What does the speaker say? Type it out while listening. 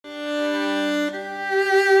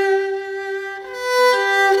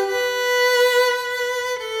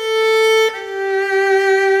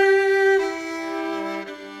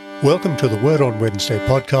Welcome to the Word on Wednesday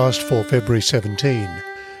podcast for February 17.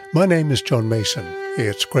 My name is John Mason.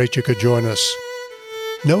 It's great you could join us.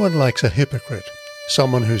 No one likes a hypocrite,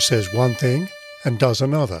 someone who says one thing and does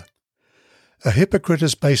another. A hypocrite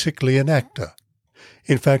is basically an actor.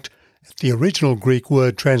 In fact, the original Greek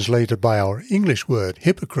word translated by our English word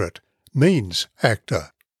hypocrite means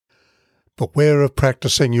actor. Beware of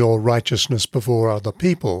practicing your righteousness before other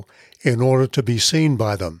people in order to be seen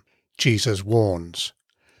by them, Jesus warns.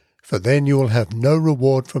 For then you will have no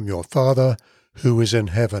reward from your Father who is in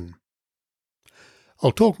heaven.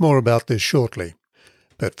 I'll talk more about this shortly,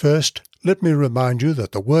 but first let me remind you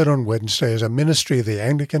that the Word on Wednesday is a ministry of the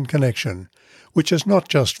Anglican Connection, which is not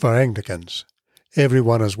just for Anglicans.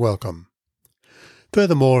 Everyone is welcome.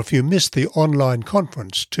 Furthermore, if you missed the online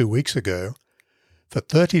conference 2 weeks ago, for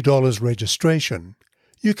 $30 registration,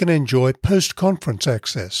 you can enjoy post-conference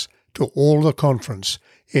access to all the conference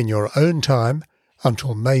in your own time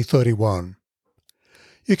until May 31.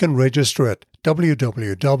 You can register at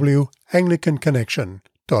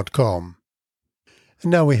www.anglicanconnection.com.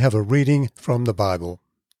 And now we have a reading from the Bible.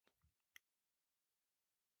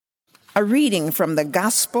 A reading from the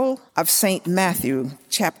Gospel of St. Matthew,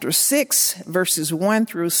 chapter 6, verses 1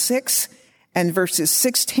 through 6, and verses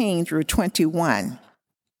 16 through 21.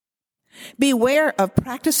 Beware of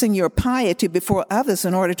practicing your piety before others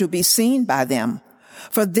in order to be seen by them,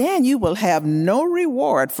 for then you will have no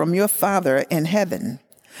reward from your Father in heaven.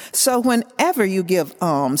 So whenever you give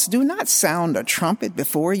alms, do not sound a trumpet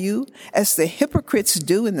before you, as the hypocrites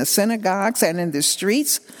do in the synagogues and in the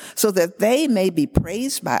streets, so that they may be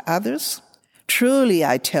praised by others. Truly,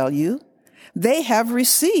 I tell you, they have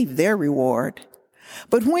received their reward.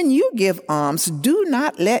 But when you give alms, do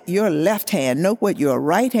not let your left hand know what your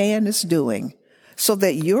right hand is doing, so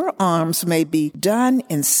that your alms may be done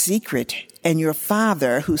in secret, and your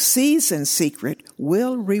Father who sees in secret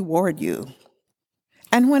will reward you.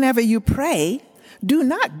 And whenever you pray, do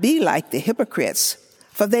not be like the hypocrites,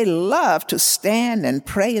 for they love to stand and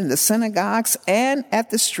pray in the synagogues and at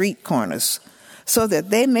the street corners, so that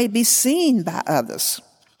they may be seen by others.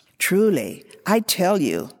 Truly, I tell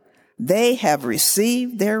you, they have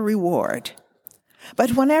received their reward.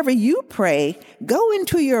 But whenever you pray, go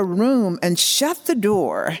into your room and shut the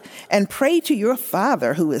door and pray to your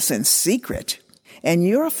Father who is in secret, and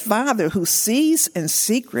your Father who sees in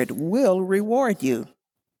secret will reward you.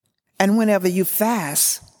 And whenever you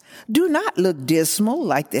fast, do not look dismal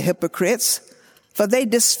like the hypocrites, for they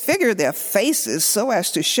disfigure their faces so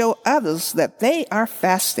as to show others that they are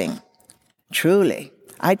fasting. Truly,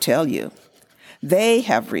 I tell you, they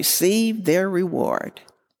have received their reward.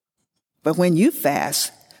 But when you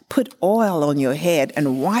fast, put oil on your head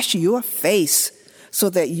and wash your face,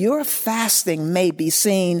 so that your fasting may be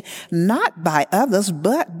seen not by others,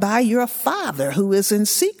 but by your Father who is in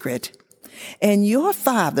secret. And your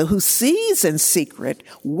Father who sees in secret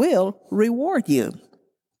will reward you.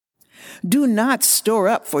 Do not store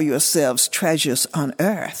up for yourselves treasures on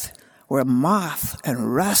earth, where moth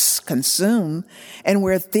and rust consume, and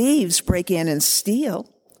where thieves break in and steal.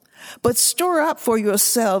 But store up for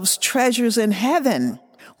yourselves treasures in heaven,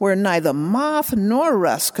 where neither moth nor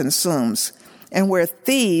rust consumes, and where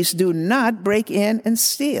thieves do not break in and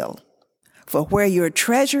steal. For where your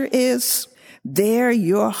treasure is, there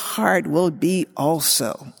your heart will be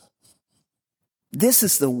also. This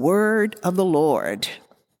is the word of the Lord.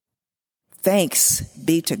 Thanks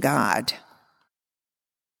be to God.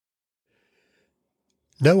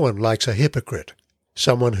 No one likes a hypocrite,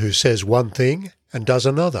 someone who says one thing and does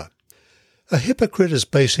another. A hypocrite is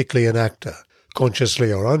basically an actor,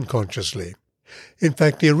 consciously or unconsciously. In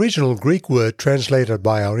fact, the original Greek word translated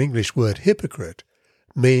by our English word hypocrite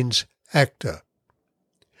means actor.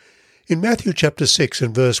 In Matthew chapter 6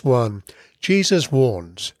 and verse 1, Jesus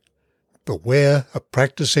warns, "Beware of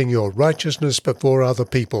practicing your righteousness before other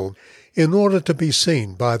people in order to be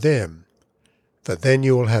seen by them, for then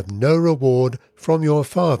you will have no reward from your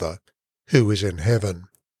Father who is in heaven."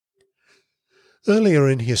 Earlier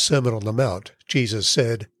in his Sermon on the Mount, Jesus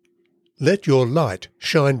said, "Let your light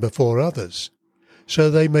shine before others, so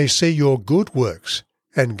they may see your good works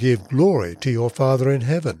and give glory to your Father in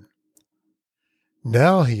heaven."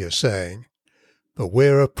 Now he is saying,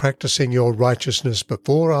 "Beware of practicing your righteousness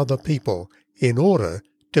before other people in order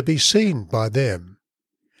to be seen by them."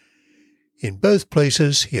 In both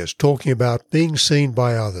places he is talking about being seen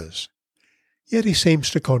by others, yet he seems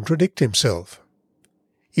to contradict himself.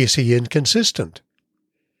 Is he inconsistent?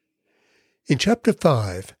 In chapter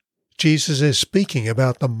 5, Jesus is speaking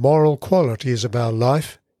about the moral qualities of our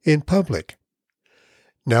life in public.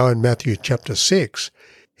 Now in Matthew chapter 6,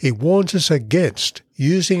 he warns us against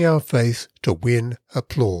using our faith to win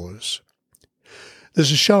applause.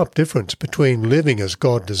 There's a sharp difference between living as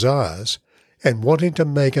God desires and wanting to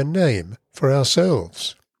make a name for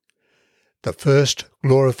ourselves. The first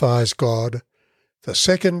glorifies God, the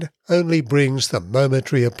second only brings the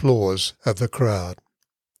momentary applause of the crowd.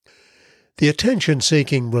 The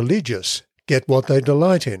attention-seeking religious get what they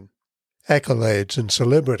delight in, accolades and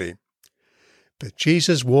celebrity. But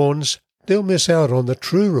Jesus warns they'll miss out on the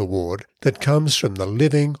true reward that comes from the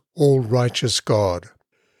living, all-righteous God.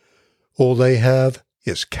 All they have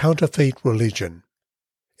is counterfeit religion,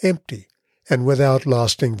 empty and without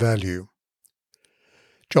lasting value.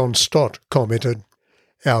 John Stott commented,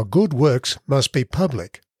 "Our good works must be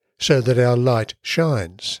public, so that our light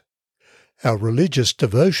shines. Our religious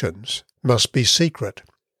devotions must be secret,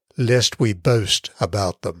 lest we boast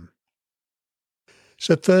about them."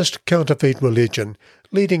 So first, counterfeit religion,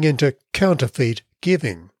 leading into counterfeit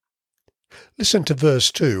giving. Listen to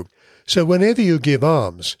verse 2. "So whenever you give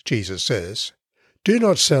alms," Jesus says, "do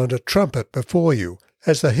not sound a trumpet before you,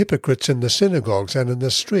 as the hypocrites in the synagogues and in the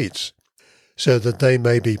streets, so that they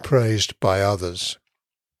may be praised by others."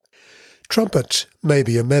 Trumpets may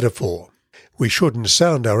be a metaphor. We shouldn't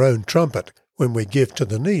sound our own trumpet when we give to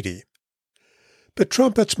the needy. But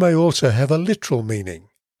trumpets may also have a literal meaning.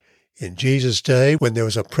 In Jesus' day, when there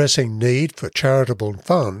was a pressing need for charitable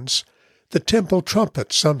funds, the temple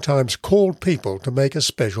trumpet sometimes called people to make a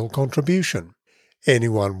special contribution.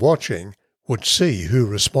 Anyone watching would see who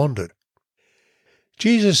responded.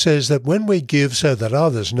 Jesus says that when we give so that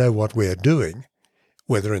others know what we are doing,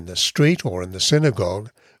 whether in the street or in the synagogue,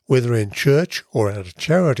 whether in church or at a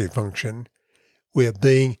charity function, we are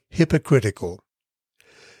being hypocritical.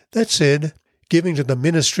 That said, giving to the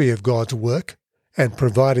ministry of God's work and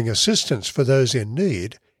providing assistance for those in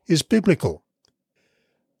need is biblical.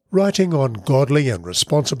 Writing on godly and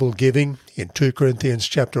responsible giving in 2 Corinthians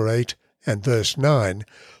chapter 8 and verse 9,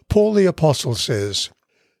 Paul the Apostle says,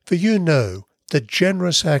 "For you know the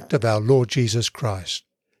generous act of our Lord Jesus Christ,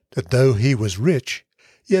 that though he was rich,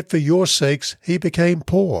 yet for your sakes he became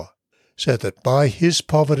poor, so that by his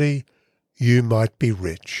poverty you might be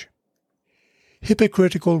rich."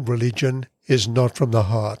 Hypocritical religion is not from the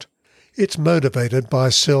heart. It's motivated by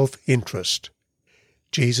self-interest.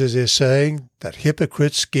 Jesus is saying that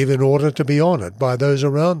hypocrites give in order to be honored by those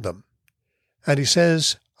around them. And he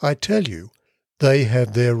says, "I tell you, they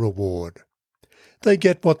have their reward." They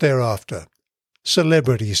get what they're after,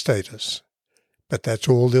 celebrity status. But that's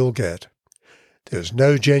all they'll get. There's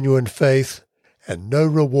no genuine faith and no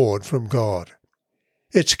reward from God.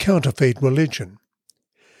 It's counterfeit religion.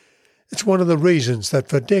 It's one of the reasons that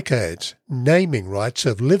for decades naming rights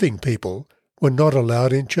of living people were not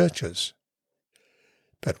allowed in churches.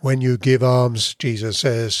 But when you give alms, Jesus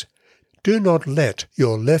says, do not let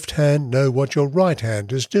your left hand know what your right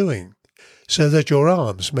hand is doing, so that your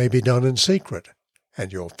alms may be done in secret,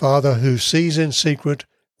 and your Father who sees in secret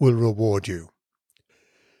will reward you.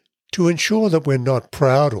 To ensure that we're not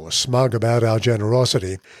proud or smug about our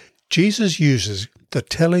generosity, Jesus uses the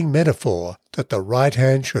telling metaphor that the right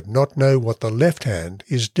hand should not know what the left hand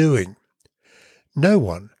is doing. No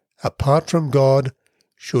one, apart from God,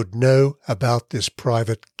 should know about this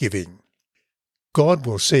private giving. God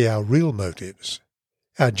will see our real motives,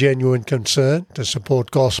 our genuine concern to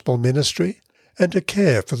support gospel ministry and to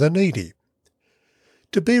care for the needy.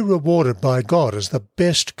 To be rewarded by God is the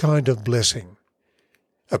best kind of blessing.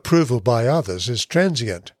 Approval by others is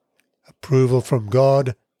transient. Approval from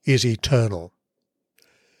God is eternal.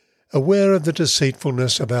 Aware of the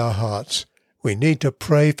deceitfulness of our hearts, we need to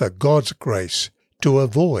pray for God's grace to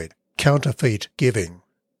avoid counterfeit giving.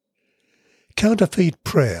 Counterfeit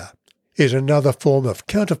prayer is another form of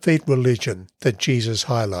counterfeit religion that Jesus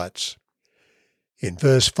highlights. In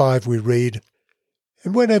verse 5 we read,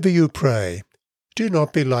 "And whenever you pray, do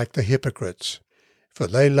not be like the hypocrites, for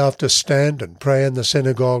they love to stand and pray in the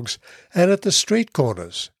synagogues and at the street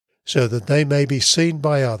corners, so that they may be seen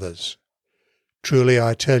by others. Truly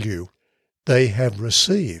I tell you, they have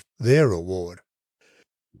received their reward."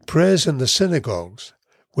 Prayers in the synagogues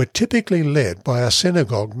were typically led by a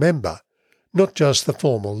synagogue member, not just the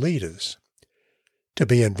formal leaders. To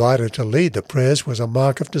be invited to lead the prayers was a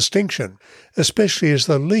mark of distinction, especially as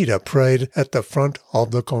the leader prayed at the front of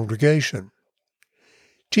the congregation.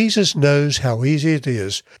 Jesus knows how easy it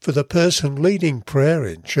is for the person leading prayer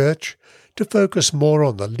in church to focus more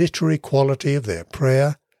on the literary quality of their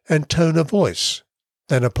prayer and tone of voice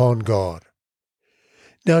than upon God.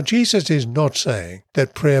 Now, Jesus is not saying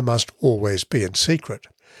that prayer must always be in secret.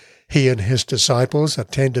 He and his disciples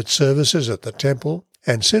attended services at the temple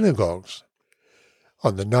and synagogues.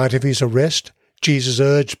 On the night of his arrest, Jesus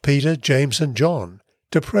urged Peter, James and John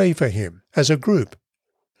to pray for him as a group.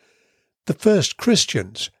 The first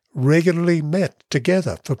Christians regularly met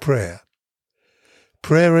together for prayer.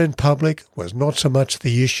 Prayer in public was not so much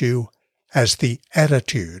the issue as the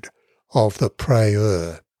attitude of the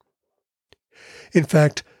prayer. In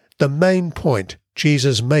fact, the main point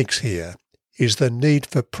Jesus makes here is the need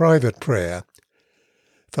for private prayer.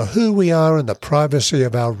 For who we are in the privacy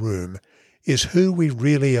of our room is who we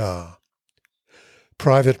really are.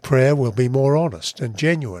 Private prayer will be more honest and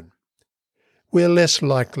genuine. We're less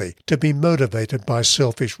likely to be motivated by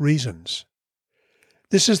selfish reasons.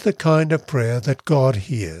 This is the kind of prayer that God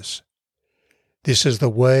hears. This is the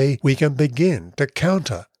way we can begin to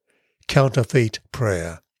counter counterfeit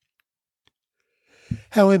prayer.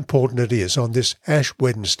 How important it is on this Ash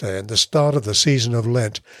Wednesday and the start of the season of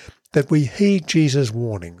Lent that we heed Jesus'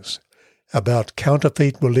 warnings about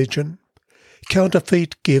counterfeit religion,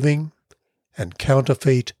 counterfeit giving, and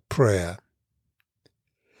counterfeit prayer.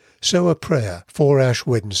 So a prayer for Ash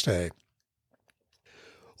Wednesday.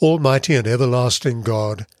 Almighty and everlasting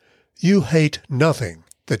God, you hate nothing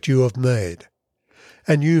that you have made,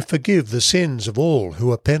 and you forgive the sins of all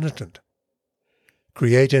who are penitent.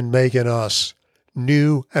 Create and make in us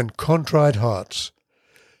new and contrite hearts,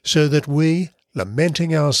 so that we,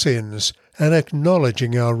 lamenting our sins and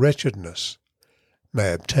acknowledging our wretchedness,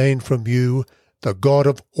 may obtain from you, the God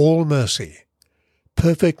of all mercy,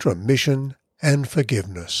 perfect remission and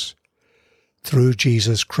forgiveness. Through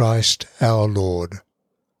Jesus Christ our Lord.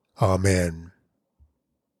 Amen.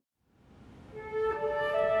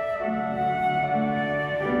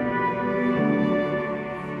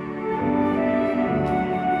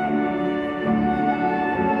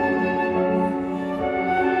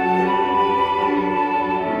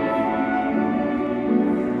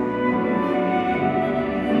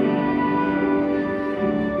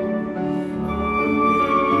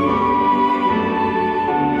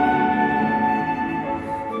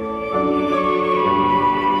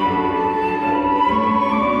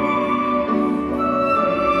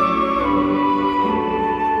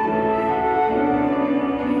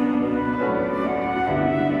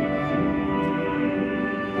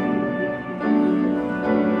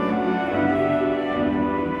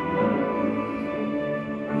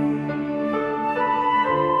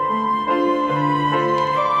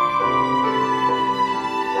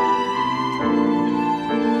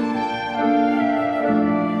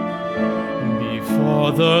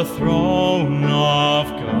 The throne of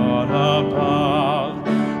God above,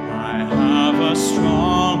 I have a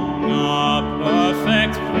strong, a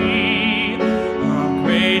perfect plea, a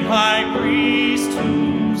great high priest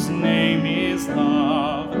whose name is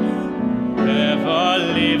love, who ever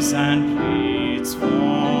lives and pleads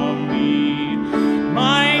for me.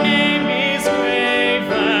 My name is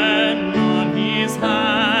graven on his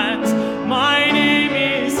hands, my name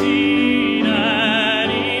is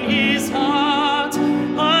hidden in his heart.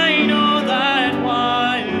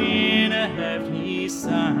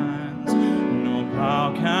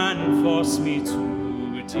 Force me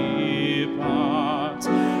to depart.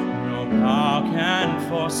 No power can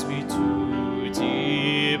force me to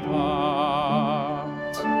depart.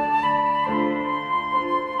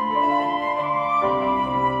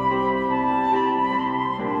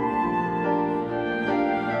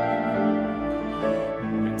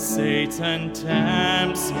 When Satan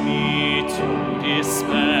tempts me to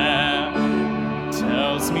despair,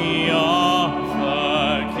 tells me of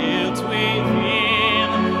the guilt within,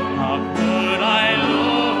 how could I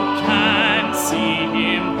look and see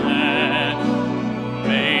him there, who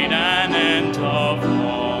made an end of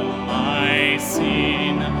all my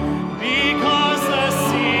sin? Because the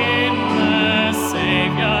sinless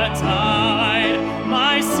Savior died,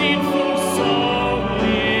 my sinful soul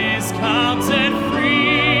is counted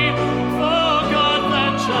free. For God the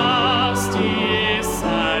just is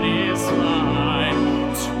satisfied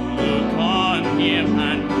to look on him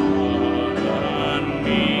and pardon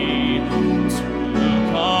me.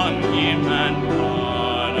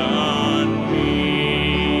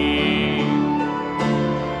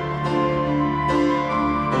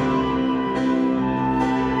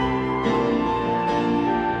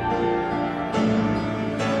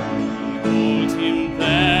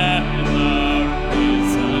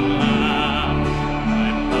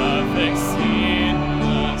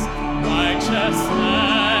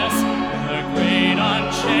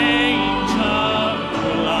 Unchanged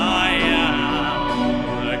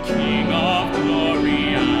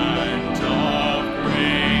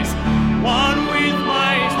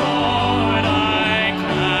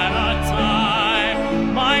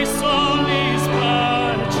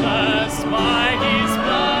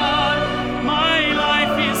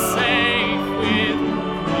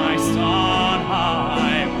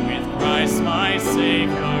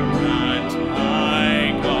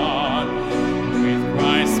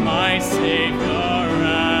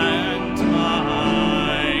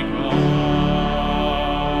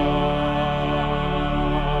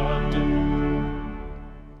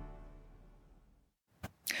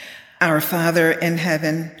Father in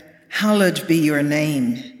heaven, hallowed be your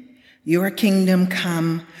name. Your kingdom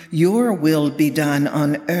come, your will be done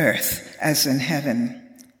on earth as in heaven.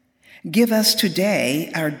 Give us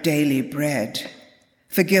today our daily bread.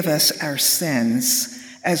 Forgive us our sins,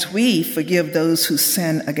 as we forgive those who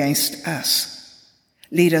sin against us.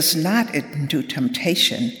 Lead us not into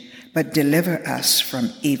temptation, but deliver us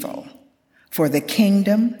from evil. For the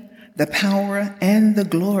kingdom, the power, and the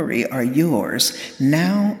glory are yours,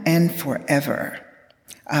 now and forever.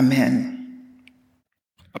 Amen.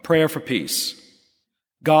 A prayer for peace.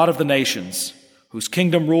 God of the nations, whose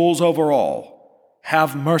kingdom rules over all,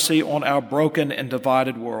 have mercy on our broken and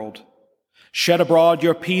divided world. Shed abroad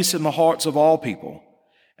your peace in the hearts of all people,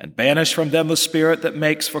 and banish from them the spirit that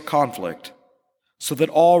makes for conflict, so that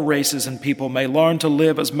all races and people may learn to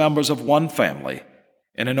live as members of one family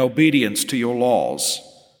and in obedience to your laws,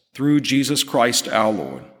 through Jesus Christ our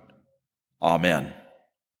Lord. Amen.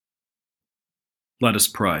 Let us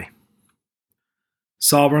pray.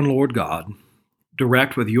 Sovereign Lord God,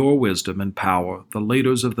 direct with your wisdom and power the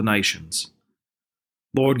leaders of the nations.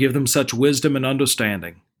 Lord, give them such wisdom and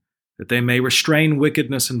understanding that they may restrain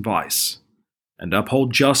wickedness and vice and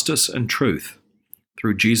uphold justice and truth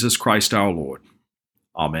through Jesus Christ our Lord.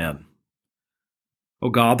 Amen. O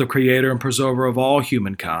God, the creator and preserver of all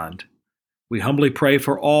humankind, we humbly pray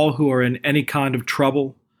for all who are in any kind of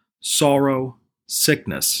trouble, sorrow,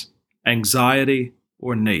 sickness, anxiety,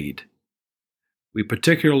 or need. We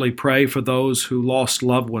particularly pray for those who lost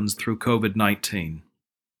loved ones through COVID-19.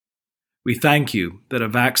 We thank you that a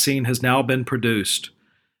vaccine has now been produced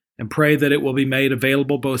and pray that it will be made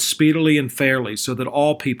available both speedily and fairly so that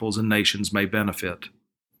all peoples and nations may benefit.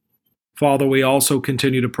 Father, we also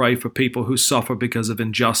continue to pray for people who suffer because of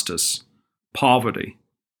injustice, poverty,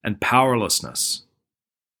 and powerlessness.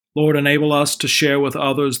 Lord, enable us to share with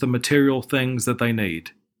others the material things that they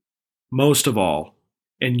need. Most of all,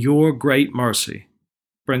 in your great mercy,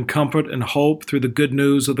 bring comfort and hope through the good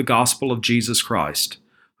news of the gospel of Jesus Christ,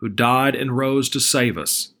 who died and rose to save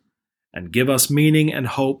us, and give us meaning and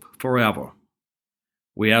hope forever.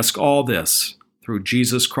 We ask all this through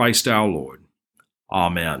Jesus Christ our Lord.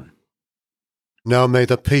 Amen. Now may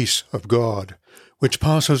the peace of God, which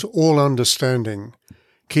passes all understanding,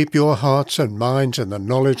 keep your hearts and minds in the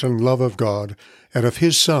knowledge and love of God and of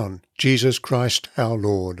his Son, Jesus Christ our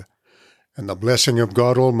Lord. And the blessing of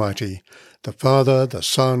God Almighty, the Father, the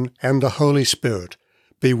Son, and the Holy Spirit,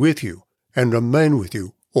 be with you and remain with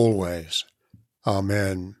you always.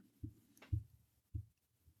 Amen.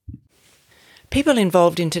 People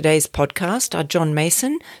involved in today's podcast are John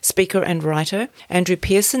Mason, speaker and writer, Andrew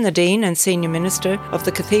Pearson, the Dean and Senior Minister of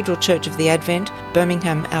the Cathedral Church of the Advent,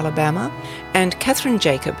 Birmingham, Alabama, and Catherine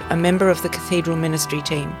Jacob, a member of the Cathedral Ministry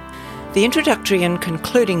team. The introductory and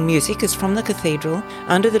concluding music is from the Cathedral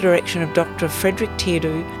under the direction of Dr. Frederick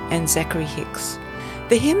Teardo and Zachary Hicks.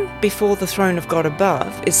 The hymn Before the Throne of God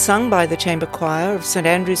Above is sung by the Chamber Choir of St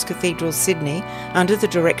Andrew's Cathedral, Sydney, under the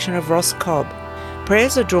direction of Ross Cobb.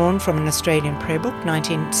 Prayers are drawn from an Australian Prayer Book,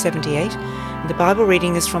 1978, and the Bible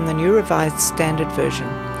reading is from the New Revised Standard Version.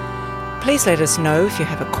 Please let us know if you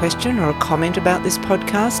have a question or a comment about this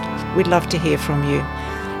podcast. We'd love to hear from you.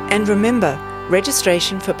 And remember,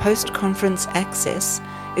 registration for post-conference access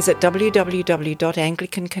is at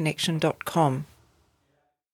www.anglicanconnection.com.